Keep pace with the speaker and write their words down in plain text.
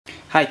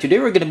Hi, today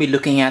we're going to be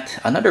looking at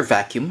another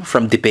vacuum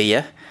from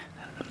Dibea.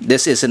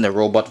 This isn't a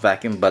robot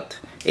vacuum but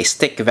a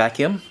stick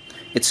vacuum.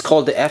 It's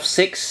called the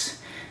F6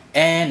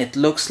 and it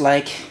looks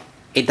like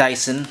a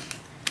Dyson.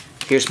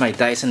 Here's my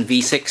Dyson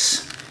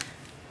V6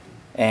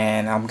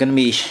 and I'm going to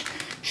be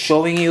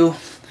showing you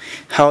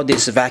how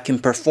this vacuum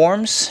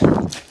performs,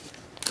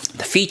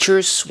 the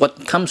features,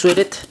 what comes with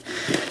it.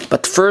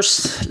 But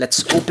first,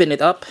 let's open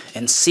it up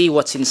and see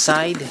what's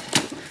inside.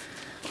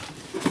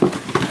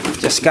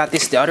 Just got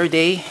this the other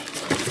day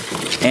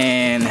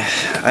and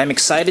I'm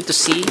excited to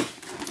see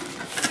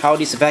how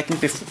this vacuum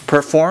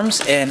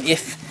performs and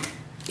if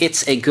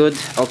it's a good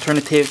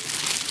alternative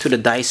to the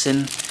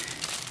Dyson.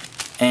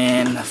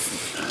 And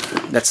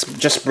let's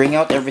just bring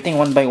out everything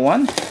one by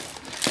one.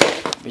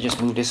 Let me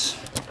just move this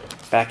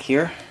back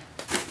here.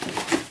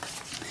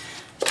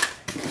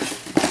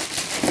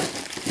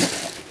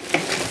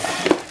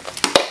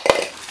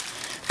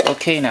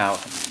 Okay, now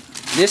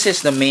this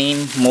is the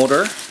main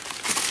motor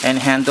and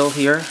handle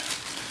here.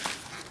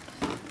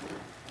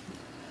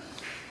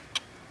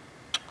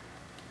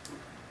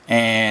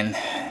 And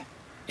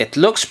it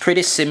looks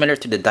pretty similar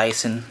to the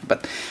Dyson,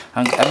 but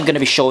I'm going to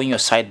be showing you a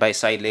side by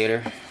side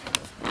later.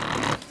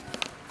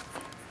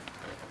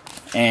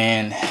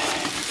 And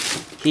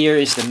here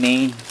is the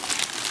main,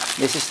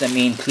 this is the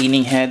main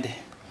cleaning head.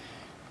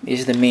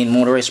 This is the main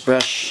motorized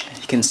brush.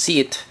 You can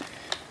see it.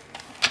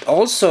 It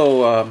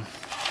also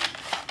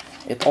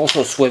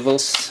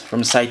swivels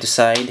from side to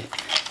side,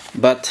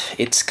 but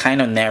it's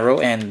kind of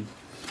narrow, and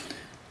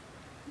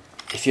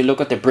if you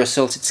look at the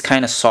bristles, it's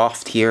kind of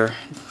soft here.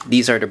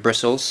 These are the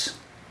bristles.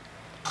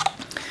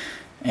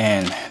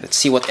 And let's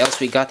see what else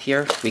we got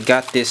here. We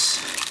got this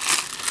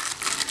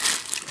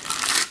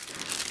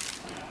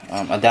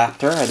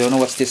adapter. I don't know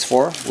what's this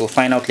for. We'll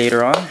find out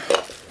later on.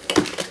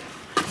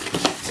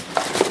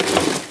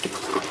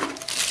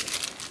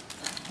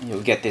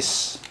 You'll get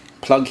this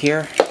plug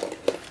here.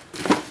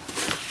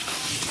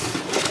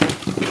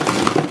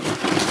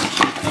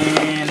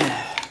 And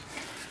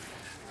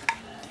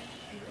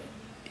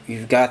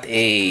you've got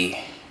a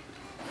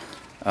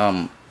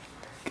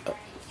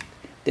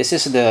this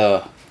is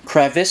the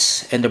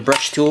crevice and the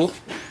brush tool.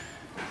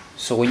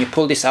 So when you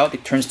pull this out,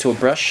 it turns to a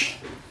brush,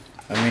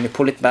 and when you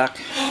pull it back,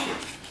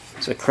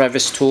 it's a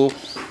crevice tool.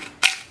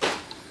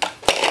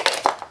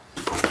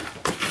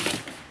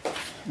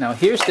 Now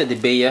here's the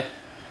Dibea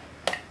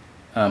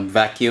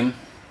vacuum,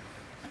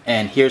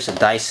 and here's a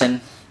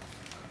Dyson.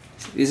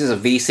 This is a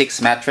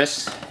V6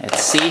 mattress.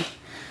 Let's see.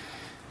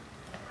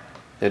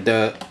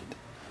 The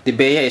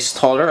Dibea is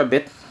taller, a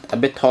bit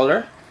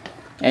taller,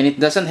 and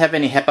it doesn't have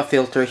any HEPA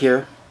filter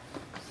here.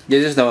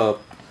 This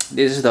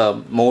is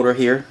the motor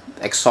here,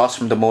 exhaust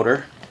from the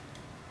motor.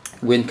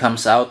 Wind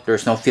comes out.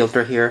 There's no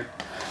filter here.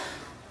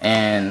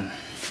 And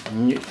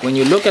when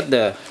you look at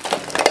the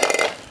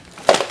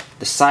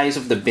size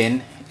of the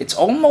bin, it's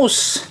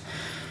almost,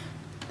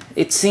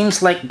 it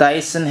seems like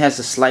Dyson has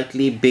a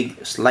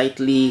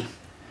slightly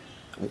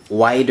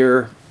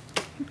wider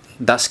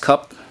dust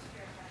cup.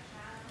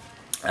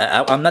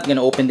 I'm not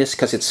gonna open this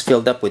because it's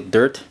filled up with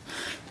dirt,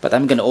 but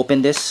I'm gonna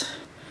open this.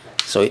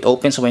 So it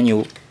opens when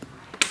you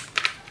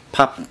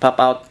pop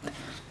out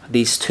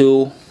these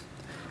two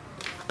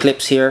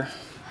clips here,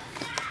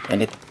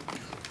 and it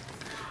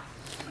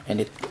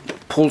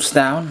pulls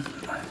down.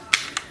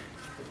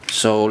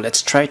 So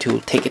let's try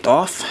to take it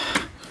off.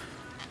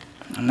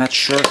 I'm not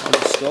sure how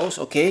this goes.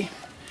 Okay,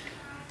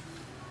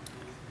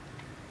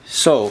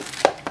 so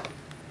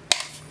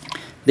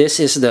this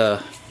is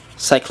the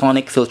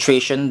cyclonic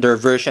filtration, their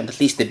version, at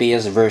least the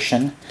Dibea's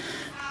version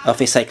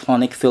of a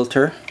cyclonic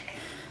filter.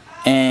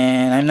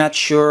 And I'm not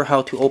sure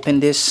how to open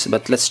this,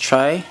 but let's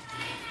try.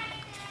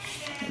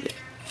 It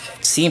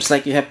seems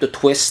like you have to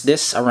twist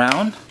this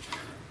around,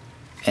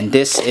 and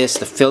this is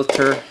the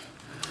filter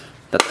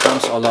that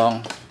comes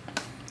along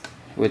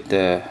with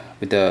the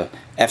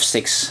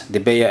F6,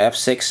 Dibea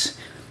F6.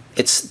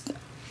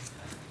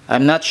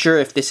 I'm not sure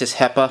if this is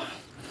HEPA.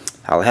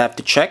 I'll have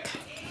to check.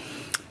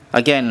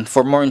 Again,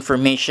 for more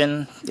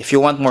information, if you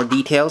want more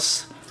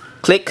details,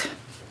 click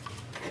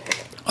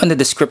on the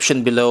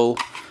description below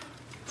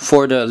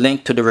for the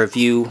link to the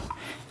review.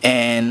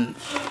 And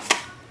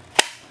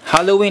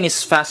Halloween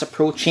is fast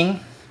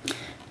approaching,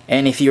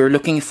 and if you're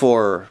looking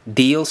for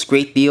deals,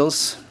 great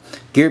deals,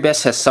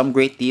 GearBest has some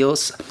great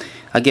deals.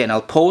 Again,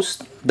 I'll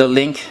post the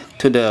link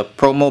to the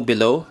promo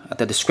below at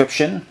the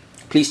description.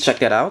 Please check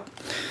that out.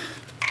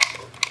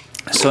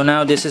 So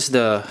now this is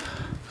the,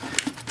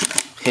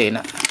 okay,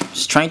 now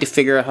just trying to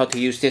figure out how to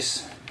use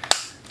this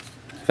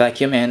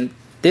vacuum, and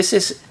this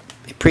is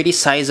a pretty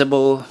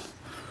sizable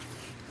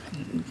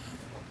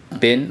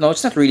bin. No,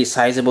 it's not really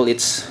sizable.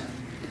 It's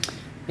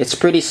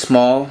pretty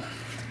small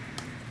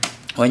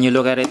when you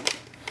look at it,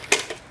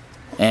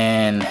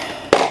 and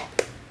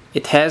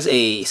it has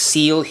a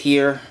seal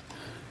here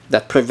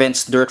that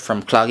prevents dirt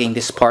from clogging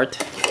this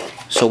part.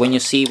 So when you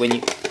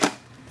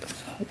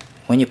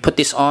put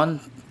this on,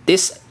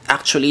 this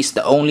actually is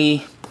the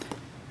only,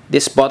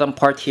 this bottom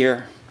part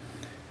here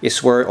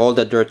is where all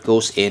the dirt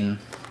goes in.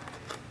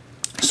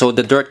 So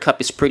the dirt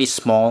cup is pretty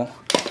small.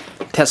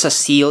 It has a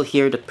seal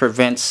here that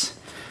prevents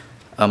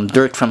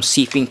dirt from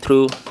seeping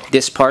through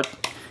this part,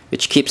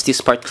 which keeps this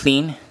part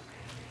clean.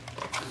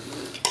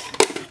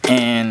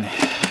 And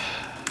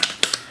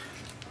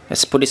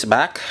let's put this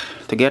back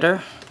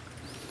together.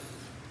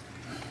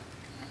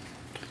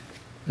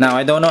 Now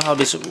I don't know how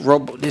this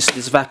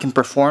vacuum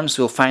performs.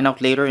 We'll find out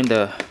later in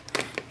the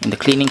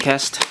cleaning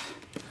test.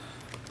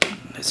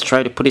 Let's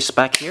try to put this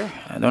back here.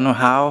 I don't know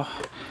how.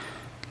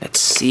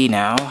 Let's see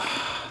now.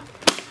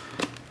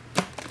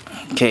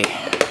 Okay.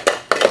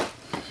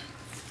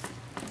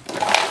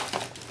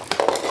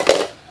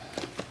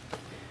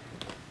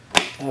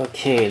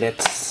 Okay,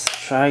 let's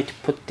try to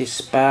put this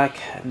back.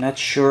 I'm not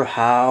sure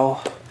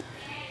how.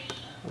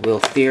 We'll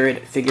figure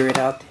it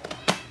out.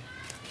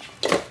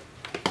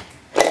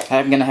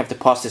 I'm gonna have to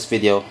pause this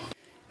video.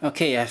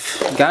 Okay,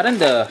 I've gotten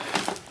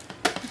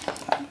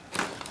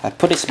I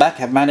put this back.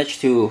 I've managed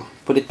to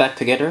put it back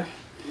together.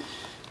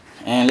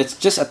 And let's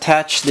just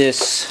attach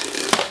this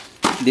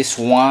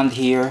wand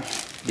here,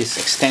 this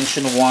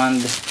extension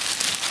wand.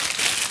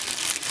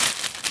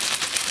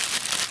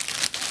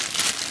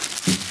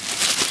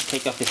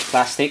 Take off this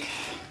plastic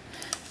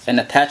and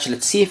attach.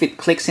 Let's see if it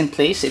clicks in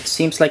place. It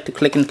seems like to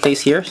click in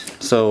place here.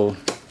 So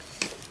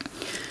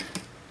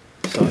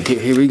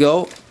here we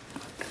go.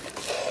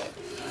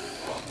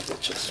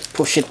 Just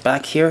push it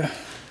back here.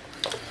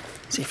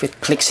 See if it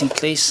clicks in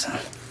place.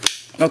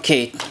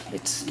 Okay,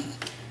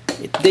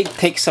 it did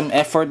take some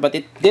effort, but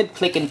it did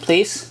click in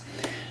place.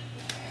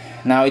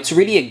 Now it's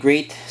really a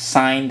great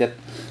sign that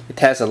it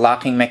has a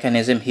locking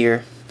mechanism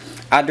here.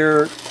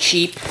 Other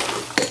cheap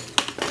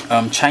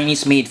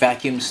Chinese-made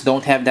vacuums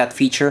don't have that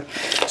feature,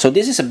 so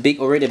this is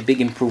already a big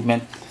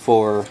improvement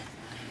for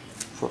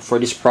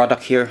this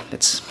product here.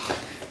 Let's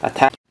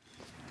attach.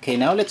 Okay,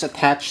 now let's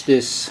attach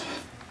this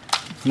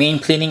main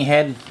cleaning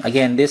head.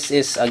 Again,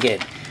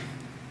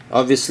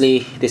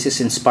 obviously this is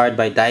inspired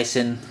by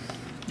Dyson.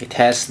 It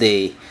has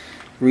the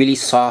really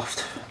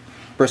soft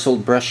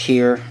bristled brush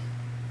here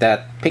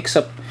that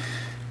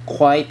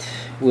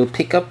will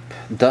pick up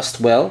dust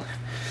well.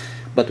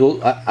 But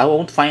I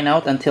won't find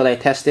out until I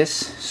test this,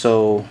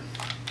 so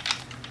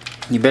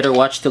you better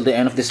watch till the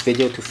end of this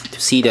video to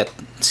see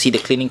the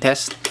cleaning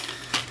test.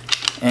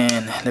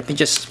 And let me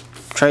just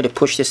try to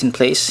push this in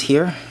place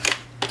here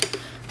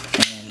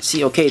and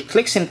see. Okay, it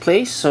clicks in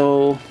place.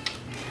 So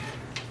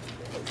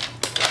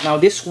now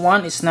this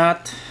one is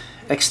not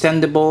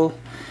extendable.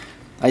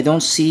 I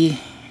don't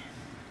see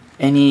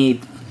any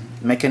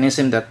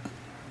mechanism that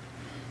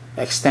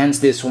extends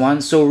this one,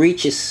 so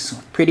reach is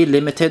pretty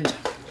limited.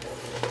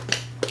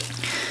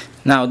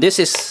 Now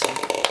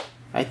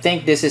I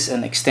think this is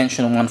an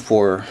extension one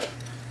for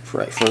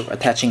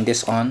attaching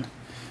this on.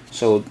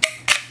 So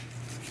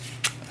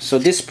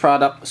this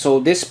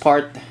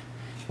part,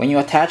 when you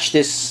attach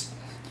this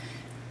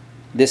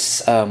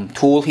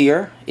tool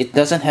here, it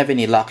doesn't have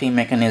any locking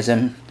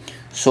mechanism,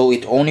 so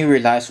it only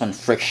relies on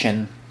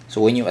friction.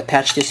 So when you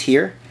attach this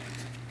here,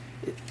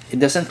 it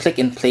doesn't click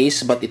in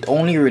place, but it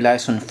only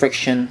relies on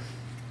friction.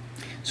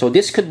 So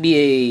this could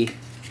be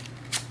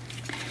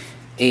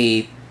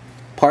a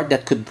part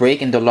that could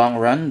break in the long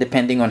run,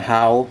 depending on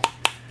how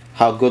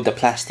good the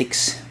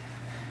plastics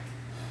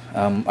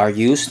are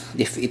used.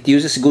 If it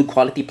uses good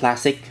quality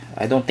plastic,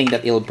 I don't think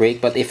that it'll break.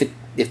 But if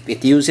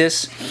it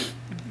uses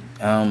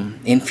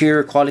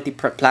inferior quality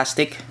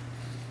plastic,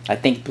 I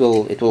think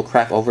it will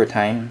crack over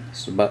time.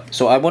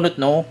 So I wouldn't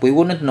know. We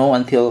wouldn't know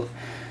until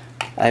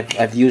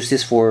I've used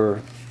this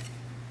for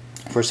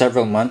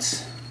several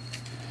months.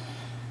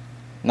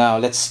 Now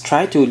let's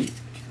try to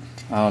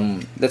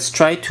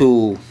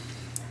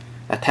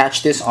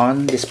attach this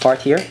on this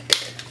part here.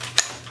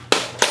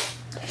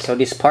 So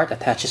this part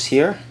attaches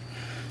here.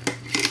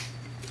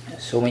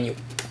 So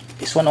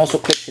this one also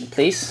clicks in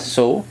place.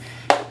 So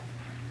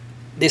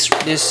this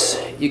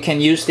you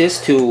can use this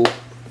to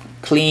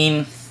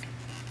clean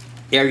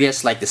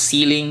areas like the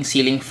ceiling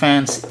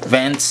fans,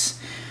 vents,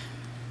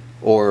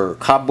 or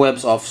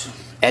cobwebs of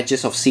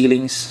edges of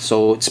ceilings.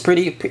 So it's a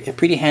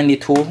pretty handy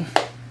tool.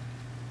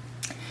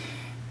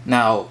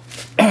 Now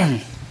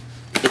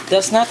it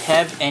does not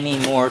have any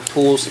more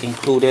tools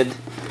included,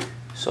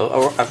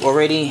 so I've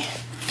already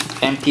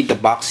emptied the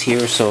box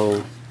here.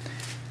 So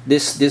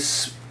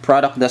this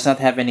product does not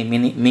have any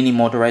mini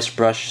motorized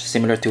brush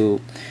similar to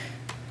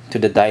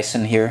the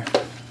Dyson here.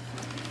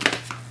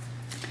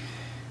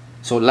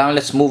 So now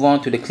let's move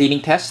on to the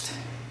cleaning test.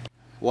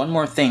 One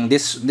more thing,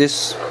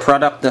 this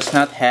product does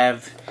not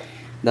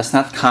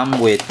come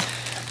with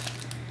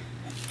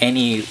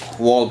any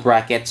wall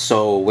bracket.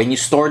 So when you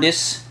store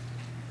this,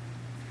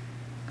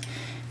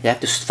 you have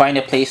to find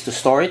a place to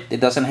store it. It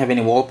doesn't have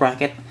any wall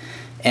bracket.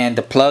 And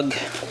the plug,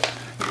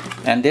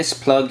 and this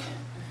plug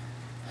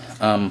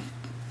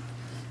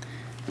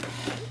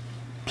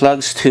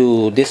plugs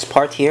to this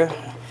part here.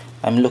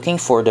 I'm looking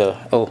for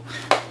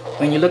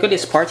when you look at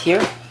this part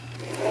here,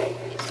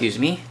 excuse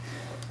me,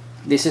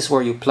 this is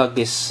where you plug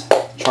this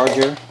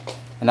charger.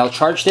 And I'll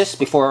charge this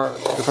before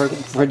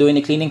doing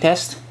the cleaning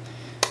test.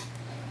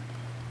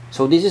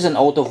 So this is an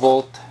auto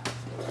volt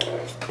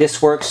This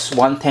works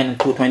 110 and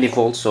 220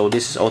 volts, so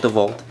this is auto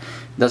volt.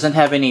 Doesn't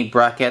have any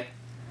bracket,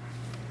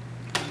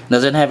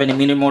 doesn't have any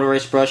mini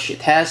motorized brush.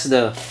 It has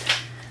the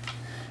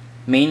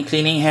main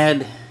cleaning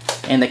head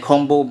and the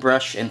combo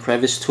brush and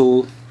crevice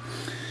tool.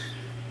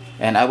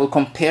 And I will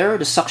compare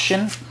the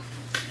suction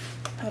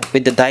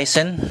with the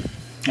Dyson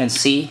and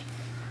see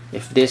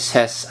if this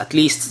has at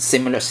least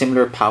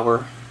similar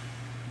power.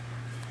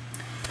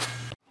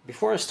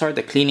 Before I start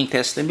the cleaning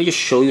test, let me just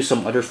show you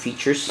some other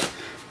features.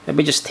 Let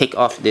me just take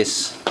off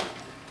this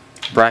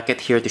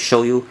bracket here to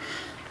show you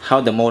how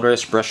the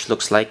motorized brush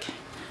looks like.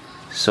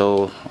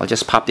 So I'll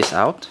just pop this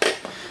out.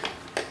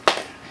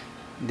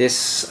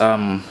 This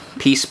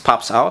piece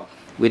pops out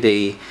with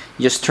a,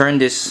 just turn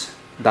this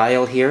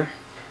dial here,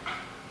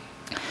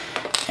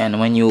 and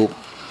when you,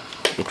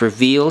 it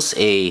reveals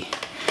a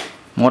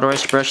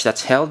motorized brush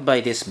that's held by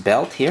this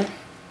belt here.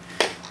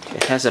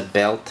 It has a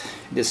belt.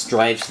 This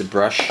drives the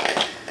brush,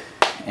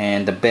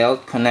 and the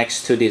belt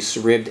connects to this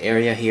ribbed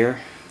area here.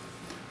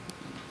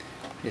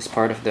 This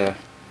part of the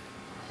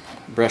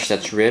brush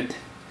that's ribbed,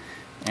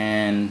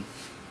 and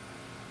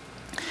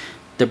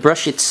the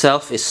brush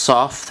itself is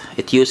soft.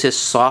 It uses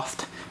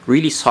soft,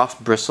 really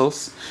soft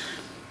bristles.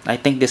 I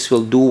think this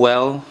will do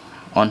well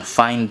on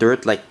fine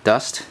dirt like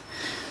dust.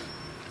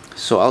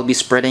 So I'll be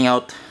spreading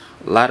out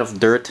a lot of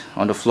dirt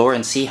on the floor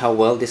and see how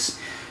well this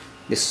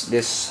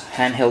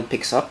handheld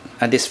picks up,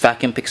 and this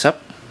vacuum picks up.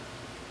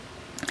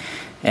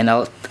 And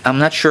I'm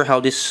not sure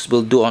how this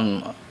will do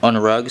on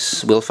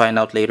rugs. We'll find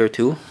out later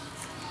too.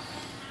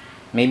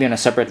 Maybe on a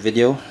separate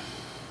video.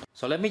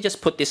 So let me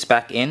just put this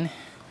back in.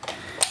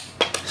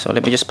 So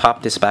let me just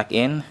pop this back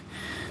in,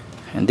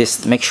 and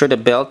this, make sure the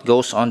belt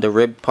goes on the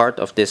rib part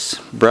of this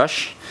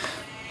brush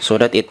so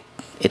that it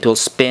will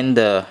spin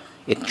the,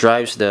 it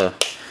drives the,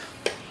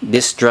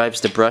 this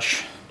drives the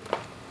brush.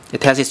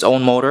 It has its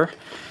own motor.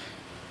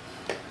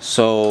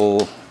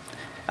 So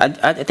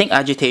I think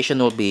agitation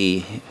will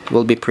be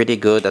pretty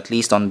good, at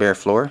least on bare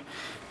floor.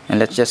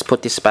 And let's just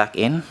put this back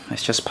in.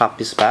 Let's just pop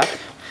this back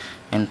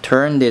and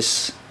turn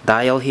this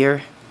dial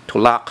here to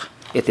lock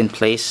it in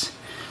place.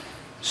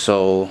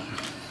 So,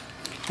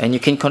 and you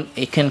can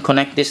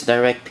connect this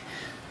direct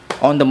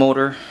on the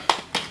motor.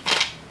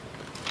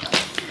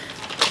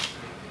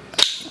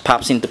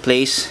 Pops into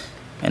place,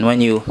 and when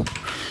you,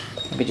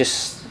 let me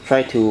just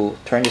try to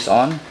turn this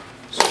on.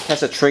 So it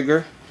has a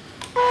trigger.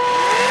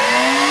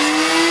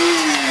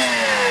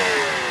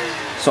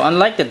 So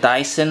unlike the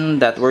Dyson,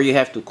 that where you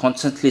have to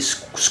constantly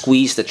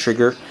squeeze the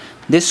trigger,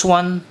 this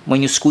one,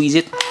 when you squeeze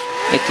it,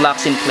 it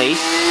locks in place.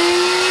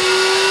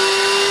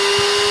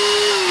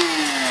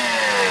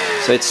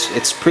 So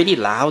it's pretty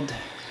loud.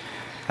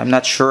 I'm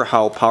not sure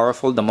how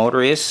powerful the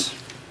motor is.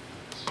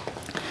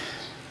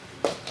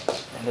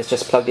 Let's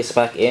just plug this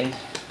back in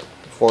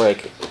before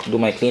I do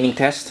my cleaning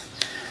test.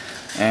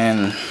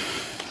 And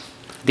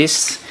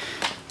this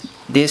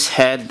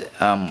head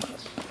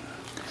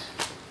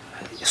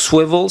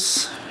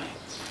swivels.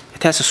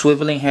 It has a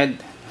swiveling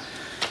head.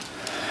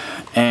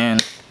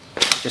 And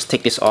just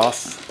take this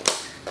off.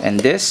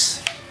 And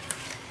this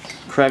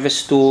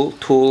crevice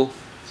tool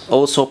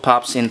also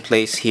pops in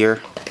place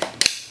here.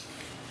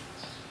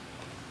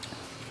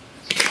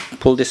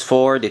 Pull this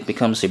forward, it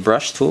becomes a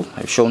brush tool.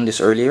 I've shown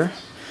this earlier.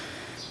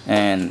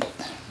 And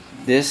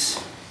this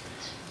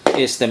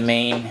is the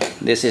main,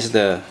 this is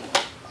the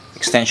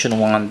extension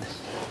wand,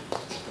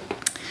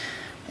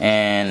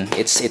 and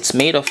it's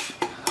made of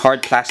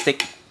hard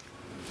plastic.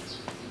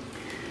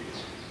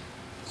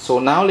 So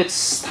now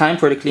it's time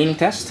for the cleaning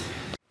test.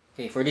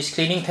 Okay, for this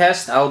cleaning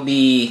test, I'll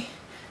be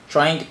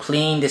trying to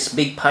clean this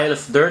big pile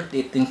of dirt.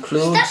 It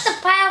includes... Is that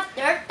the pile of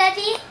dirt,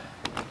 Daddy?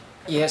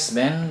 Yes,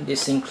 Ben.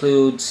 This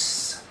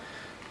includes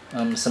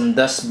some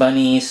dust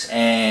bunnies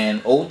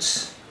and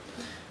oats.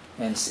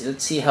 And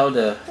let's see how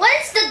the... What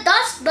is the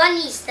dust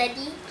bunnies,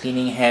 Daddy?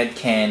 Cleaning head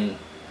can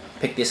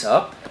pick this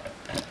up.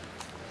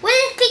 Will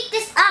it pick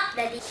this up,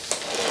 Daddy?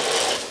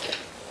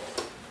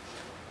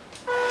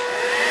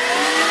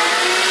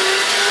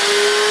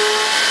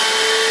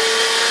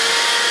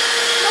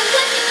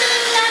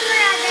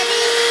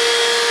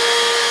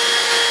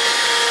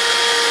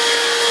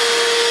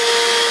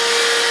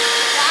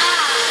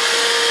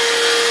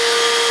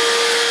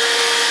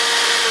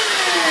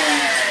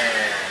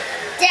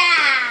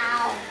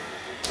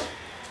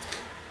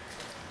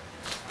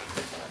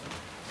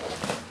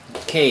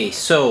 Okay,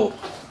 so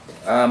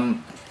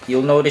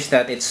you'll notice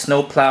that it's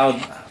snow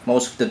plowed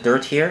most of the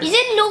dirt here. Is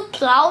it no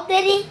plow,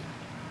 Daddy?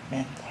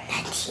 Man,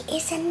 Daddy,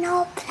 is it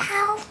no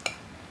plowed?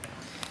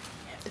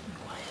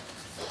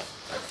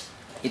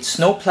 it's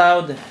snow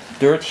plowed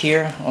dirt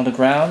here on the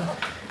ground.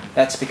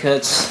 That's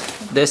because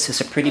this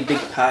is a pretty big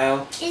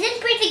pile. Is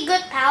it pretty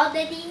good plow,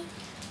 Daddy?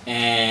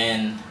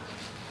 And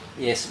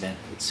yes, man,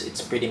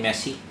 it's pretty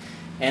messy.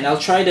 And I'll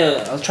try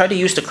to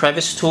use the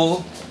crevice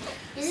tool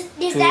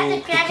Is that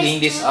the to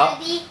clean this tool, up.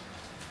 Daddy?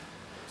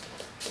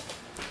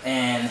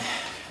 And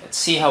let's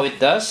see how it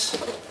does.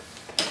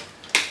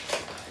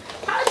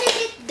 How did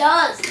it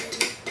does?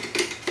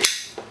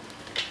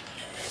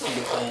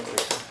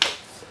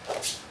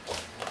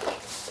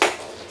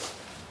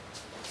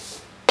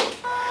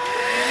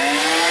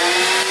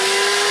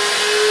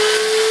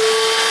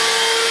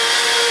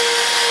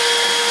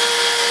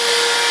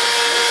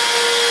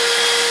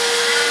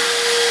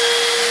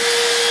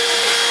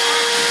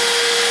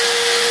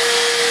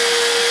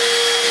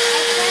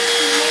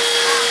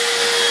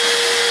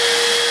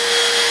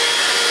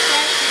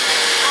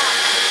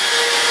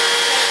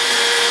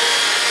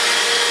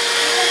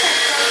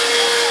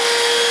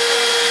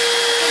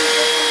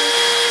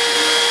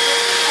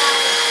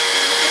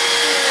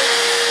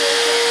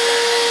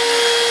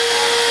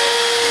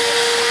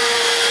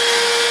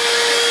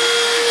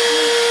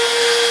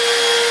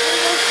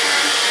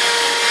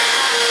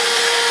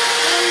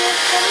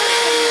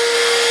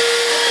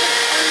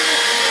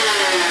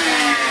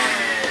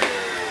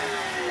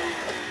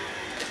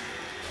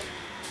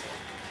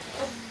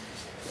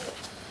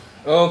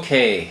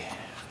 Okay,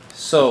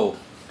 so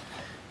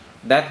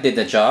that did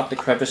the job. The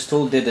crevice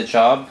tool did the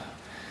job,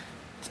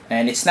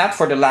 and it's not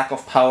for the lack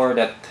of power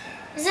that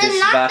Is this it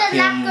not the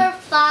vacuum lack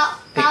of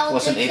power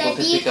wasn't able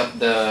to pick up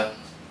the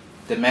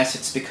mess.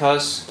 It's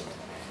because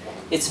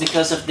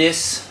of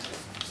this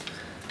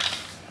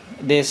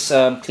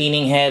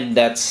cleaning head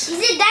that's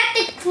Is it that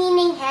the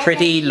cleaning head?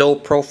 pretty low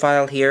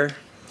profile here.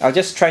 I'll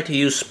just try to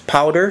use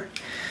powder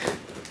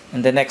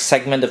in the next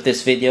segment of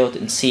this video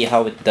and see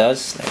how it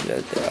does.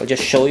 I'll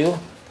just show you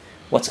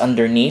what's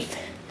underneath,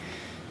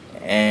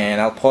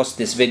 and I'll pause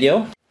this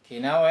video. Okay,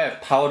 now I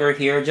have powder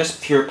here,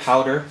 just pure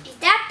powder. Is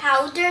that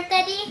powder,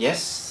 Daddy?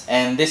 Yes,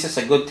 and this is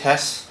a good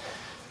test.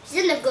 Is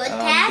it a good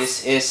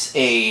test?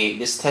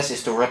 This test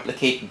is to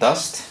replicate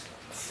dust,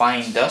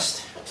 fine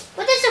dust.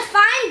 What is a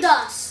fine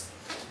dust?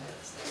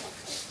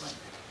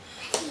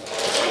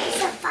 What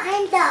is a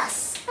fine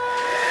dust?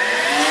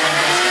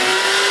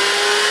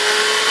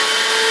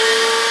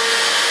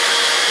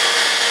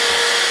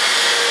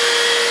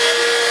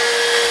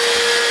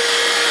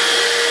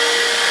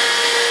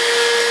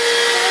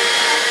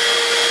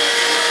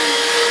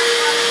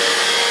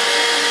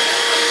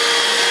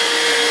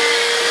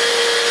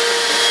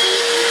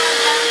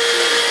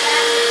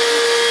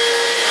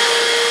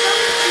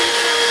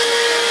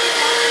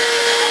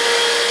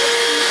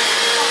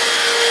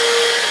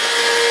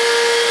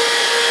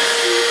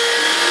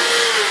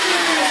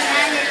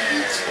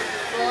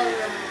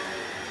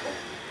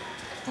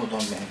 Hold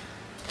on, man.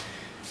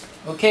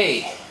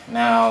 Okay,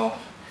 now I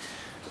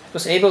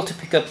was able to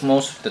pick up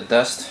most of the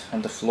dust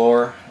on the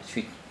floor. Is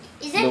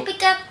it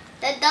pick up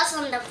the dust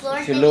on the floor?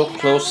 If you look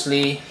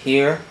closely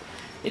here,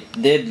 it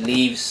did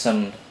leave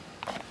some.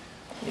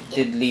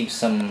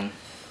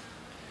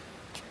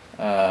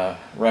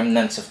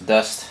 Remnants of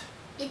dust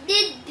It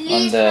did on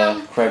leave the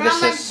from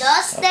crevices a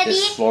dust, of Daddy.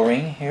 this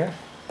flooring here.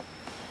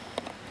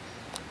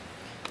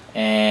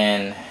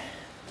 And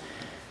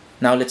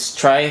now let's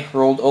try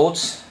rolled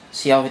oats.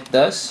 See how it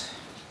does.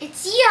 Let's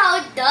see how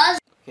it does.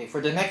 Okay,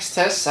 for the next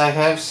test, I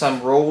have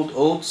some rolled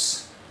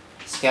oats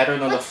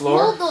scattered on the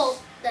floor. What's rolled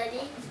oats, Daddy?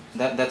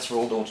 That's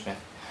rolled oats, man.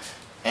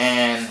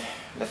 And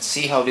let's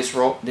see how the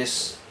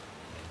F6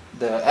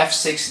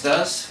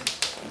 does.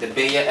 The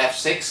Dibea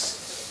F6.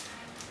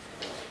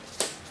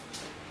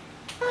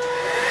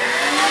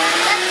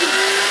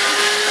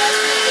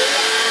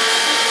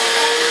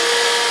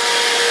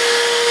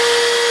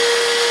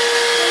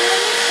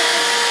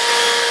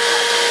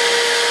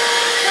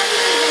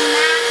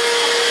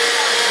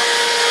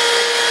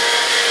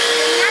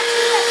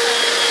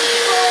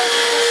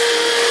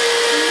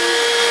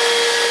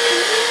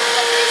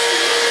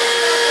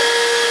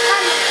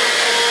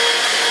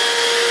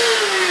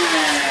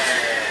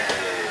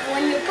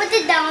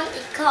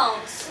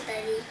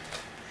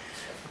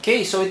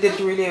 Okay, so it did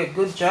really a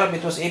good job.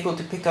 It was able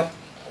to pick up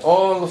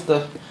all of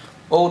the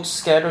oats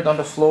scattered on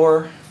the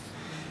floor.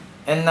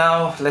 And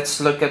now let's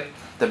look at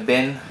the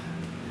bin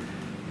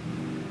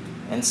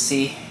and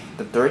see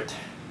the dirt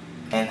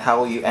and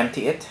how you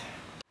empty it.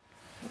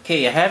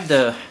 Okay,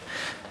 I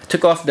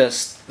took off the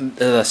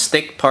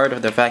stick part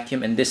of the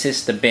vacuum, and this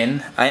is the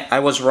bin. I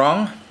was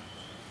wrong.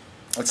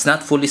 It's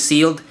not fully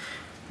sealed.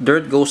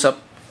 Dirt goes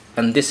up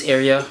in this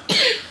area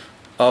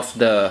of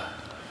the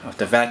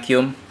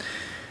vacuum.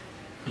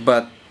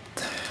 But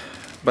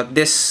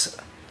this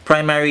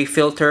primary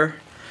filter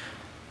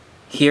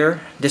here,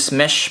 this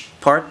mesh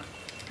part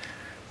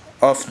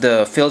of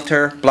the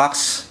filter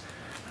blocks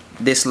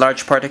these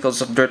large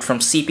particles of dirt from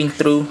seeping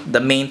through the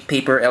main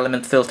paper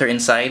element filter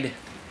inside.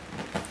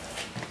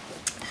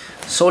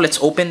 So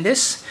let's open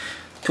this.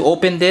 To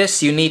open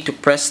this, you need to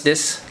press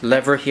this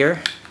lever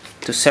here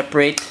to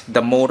separate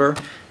the motor.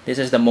 This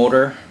is the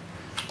motor,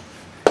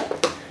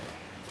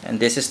 and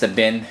this is the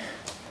bin.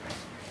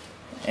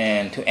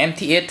 And to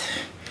empty it,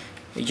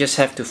 you just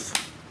have to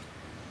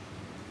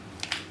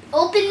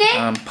open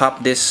it.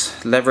 Pop this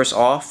levers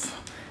off,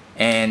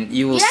 and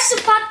you will. You have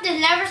to pop the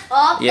levers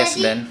off. Yes,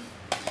 Daddy. Ben.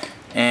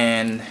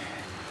 And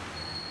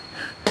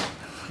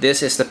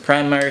this is the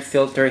primary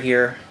filter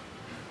here.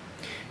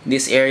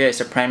 This area is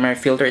a primary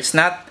filter. It's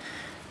not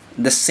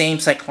the same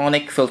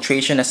cyclonic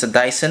filtration as the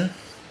Dyson.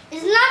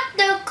 It's not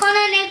the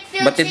colonic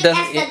filtration But it does.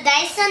 as the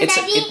Dyson,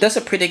 Daddy. It does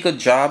a pretty good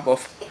job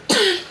of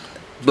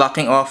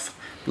blocking off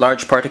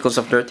large particles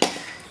of dirt.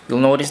 You'll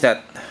notice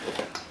that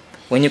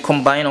when you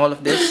combine all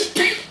of this,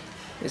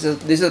 this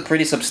is a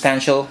pretty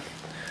substantial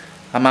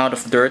amount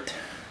of dirt,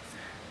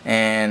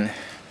 and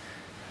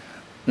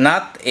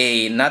not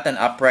an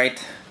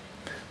upright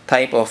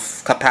type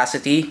of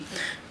capacity,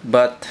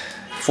 but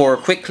for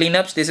quick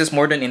cleanups, this is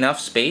more than enough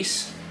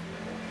space.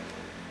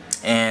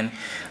 And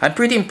I'm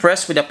pretty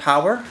impressed with the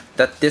power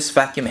that this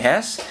vacuum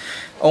has.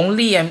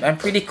 Only I'm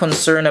pretty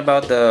concerned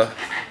about the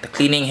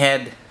cleaning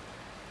head.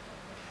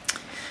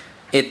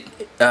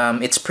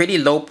 It's pretty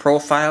low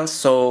profile,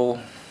 so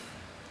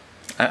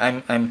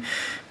I'm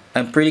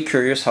pretty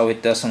curious how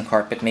it does on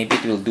carpet. Maybe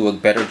it will do a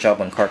better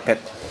job on carpet.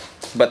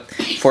 But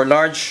for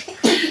large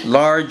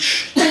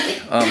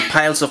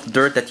piles of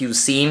dirt that you've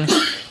seen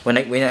when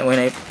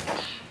I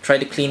try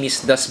to clean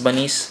these dust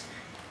bunnies,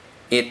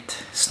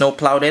 it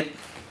snowplowed it,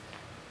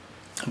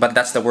 but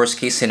that's the worst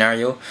case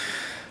scenario.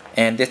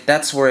 And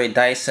that's where a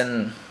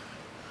Dyson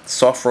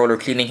soft roller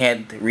cleaning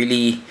head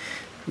really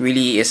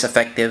is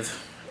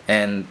effective,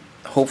 and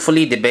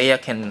hopefully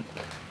Dibea can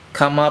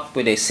come up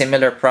with a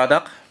similar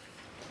product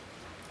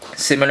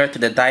similar to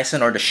the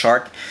Dyson or the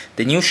Shark.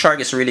 The new Shark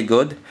is really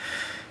good,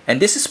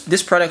 and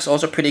this product is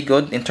also pretty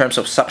good in terms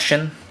of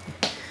suction.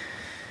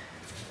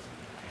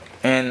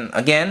 And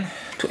again,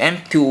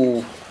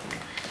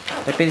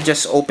 let me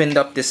just open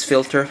up this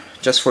filter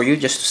just for you,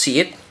 just to see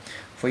it,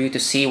 for you to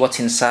see what's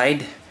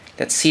inside.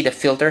 Let's see the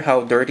filter,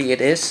 how dirty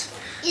it is.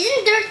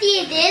 Isn't dirty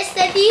it is,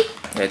 Daddy?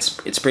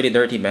 It's pretty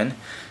dirty, man.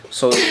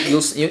 So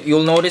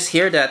you'll notice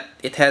here that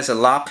it has a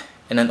lock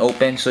and an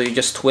open. So you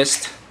just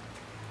twist.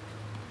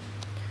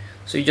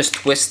 So you just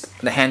twist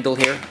the handle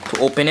here to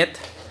open it,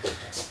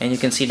 and you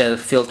can see that the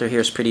filter here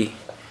is pretty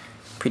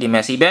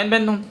messy. Ben,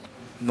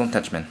 don't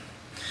touch, man.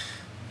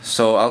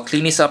 So I'll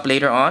clean this up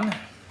later on.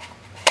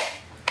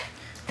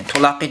 And to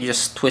lock it, you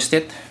just twist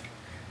it.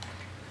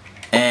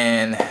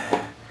 And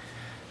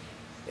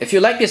if you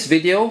like this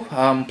video,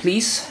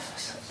 please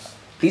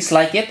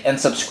like it and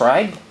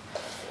subscribe.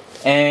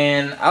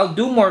 And I'll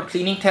do more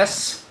cleaning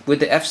tests with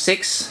the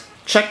F6.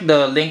 Check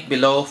the link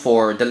below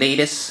for the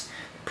latest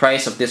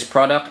price of this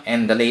product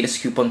and the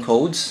latest coupon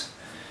codes.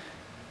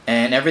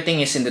 And everything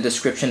is in the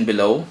description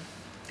below.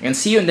 And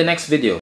see you in the next video.